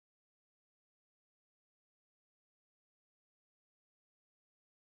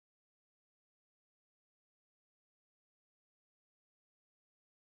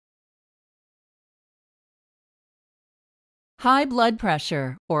High blood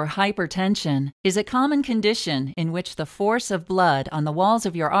pressure, or hypertension, is a common condition in which the force of blood on the walls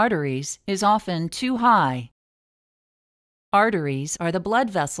of your arteries is often too high. Arteries are the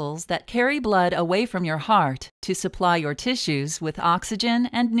blood vessels that carry blood away from your heart to supply your tissues with oxygen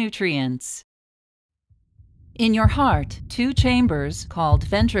and nutrients. In your heart, two chambers, called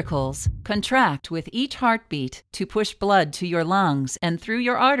ventricles, contract with each heartbeat to push blood to your lungs and through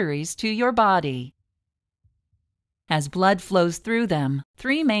your arteries to your body. As blood flows through them,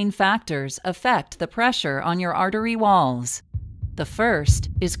 three main factors affect the pressure on your artery walls. The first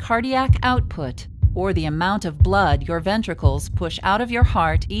is cardiac output, or the amount of blood your ventricles push out of your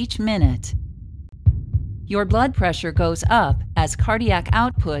heart each minute. Your blood pressure goes up as cardiac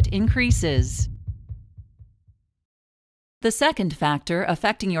output increases. The second factor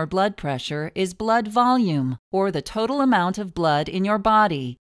affecting your blood pressure is blood volume, or the total amount of blood in your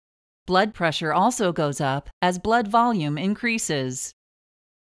body. Blood pressure also goes up as blood volume increases.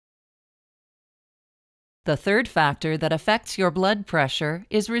 The third factor that affects your blood pressure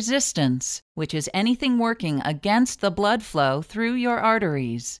is resistance, which is anything working against the blood flow through your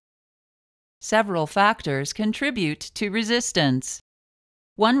arteries. Several factors contribute to resistance.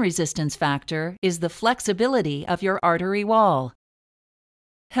 One resistance factor is the flexibility of your artery wall.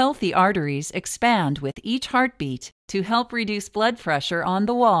 Healthy arteries expand with each heartbeat to help reduce blood pressure on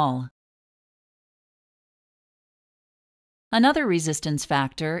the wall. Another resistance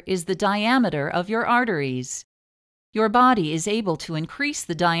factor is the diameter of your arteries. Your body is able to increase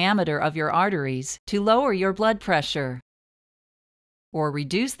the diameter of your arteries to lower your blood pressure, or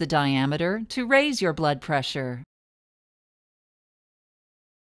reduce the diameter to raise your blood pressure.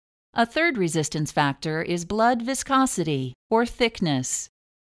 A third resistance factor is blood viscosity, or thickness.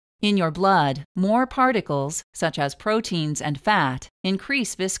 In your blood, more particles, such as proteins and fat,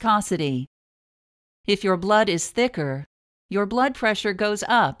 increase viscosity. If your blood is thicker, your blood pressure goes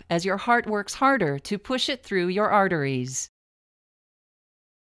up as your heart works harder to push it through your arteries.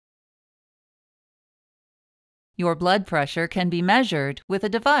 Your blood pressure can be measured with a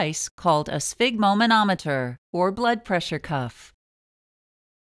device called a sphygmomanometer, or blood pressure cuff.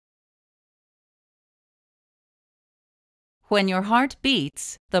 When your heart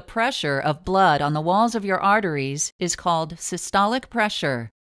beats, the pressure of blood on the walls of your arteries is called systolic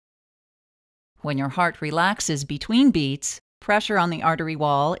pressure. When your heart relaxes between beats, pressure on the artery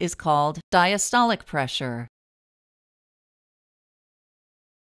wall is called diastolic pressure.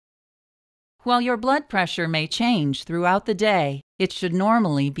 While your blood pressure may change throughout the day, it should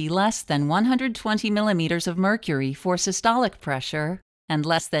normally be less than 120 millimeters of mercury for systolic pressure and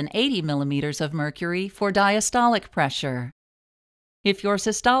less than 80 millimeters of mercury for diastolic pressure. If your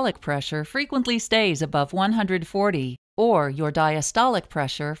systolic pressure frequently stays above 140 or your diastolic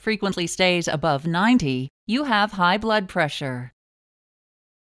pressure frequently stays above 90, you have high blood pressure.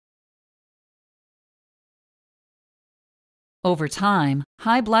 Over time,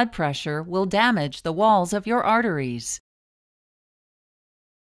 high blood pressure will damage the walls of your arteries.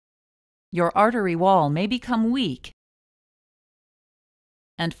 Your artery wall may become weak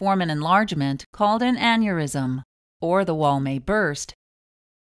and form an enlargement called an aneurysm, or the wall may burst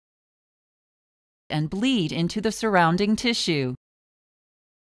and bleed into the surrounding tissue.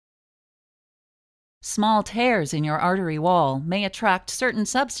 Small tears in your artery wall may attract certain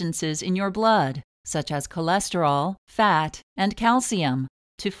substances in your blood, such as cholesterol, fat, and calcium,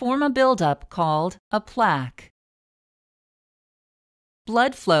 to form a buildup called a plaque.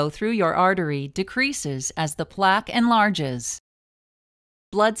 Blood flow through your artery decreases as the plaque enlarges.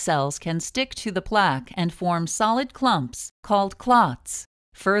 Blood cells can stick to the plaque and form solid clumps called clots,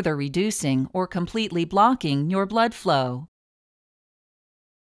 further reducing or completely blocking your blood flow.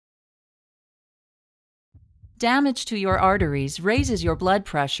 Damage to your arteries raises your blood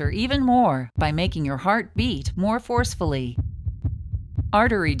pressure even more by making your heart beat more forcefully.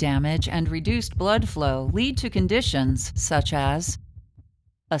 Artery damage and reduced blood flow lead to conditions such as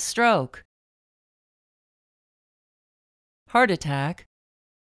a stroke, heart attack,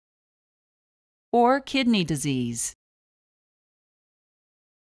 or kidney disease.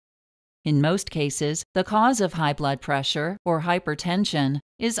 In most cases, the cause of high blood pressure, or hypertension,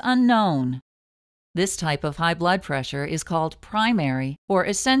 is unknown. This type of high blood pressure is called primary or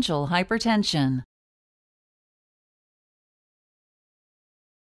essential hypertension.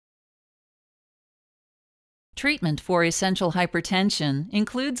 Treatment for essential hypertension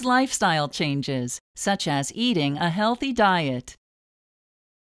includes lifestyle changes, such as eating a healthy diet.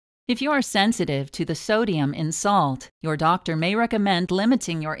 If you are sensitive to the sodium in salt, your doctor may recommend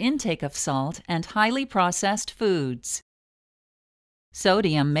limiting your intake of salt and highly processed foods.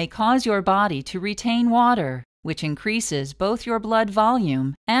 Sodium may cause your body to retain water, which increases both your blood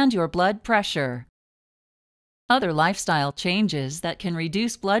volume and your blood pressure. Other lifestyle changes that can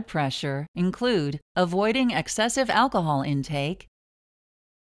reduce blood pressure include avoiding excessive alcohol intake,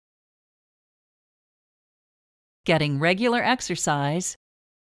 getting regular exercise,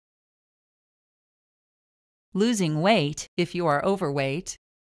 losing weight if you are overweight,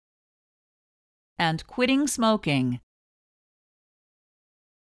 and quitting smoking.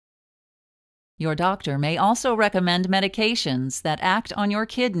 Your doctor may also recommend medications that act on your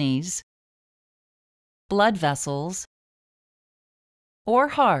kidneys, blood vessels, or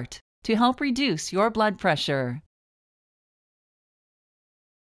heart to help reduce your blood pressure.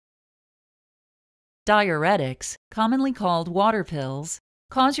 Diuretics, commonly called water pills,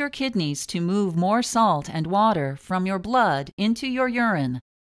 cause your kidneys to move more salt and water from your blood into your urine,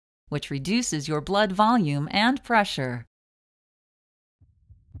 which reduces your blood volume and pressure.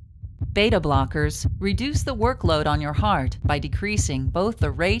 Beta blockers reduce the workload on your heart by decreasing both the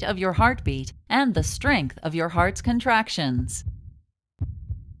rate of your heartbeat and the strength of your heart's contractions.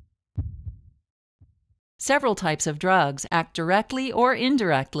 Several types of drugs act directly or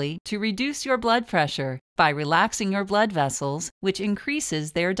indirectly to reduce your blood pressure by relaxing your blood vessels, which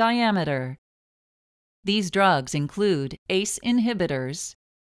increases their diameter. These drugs include ACE inhibitors,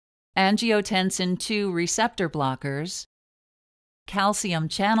 angiotensin II receptor blockers, calcium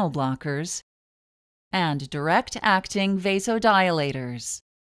channel blockers, and direct-acting vasodilators.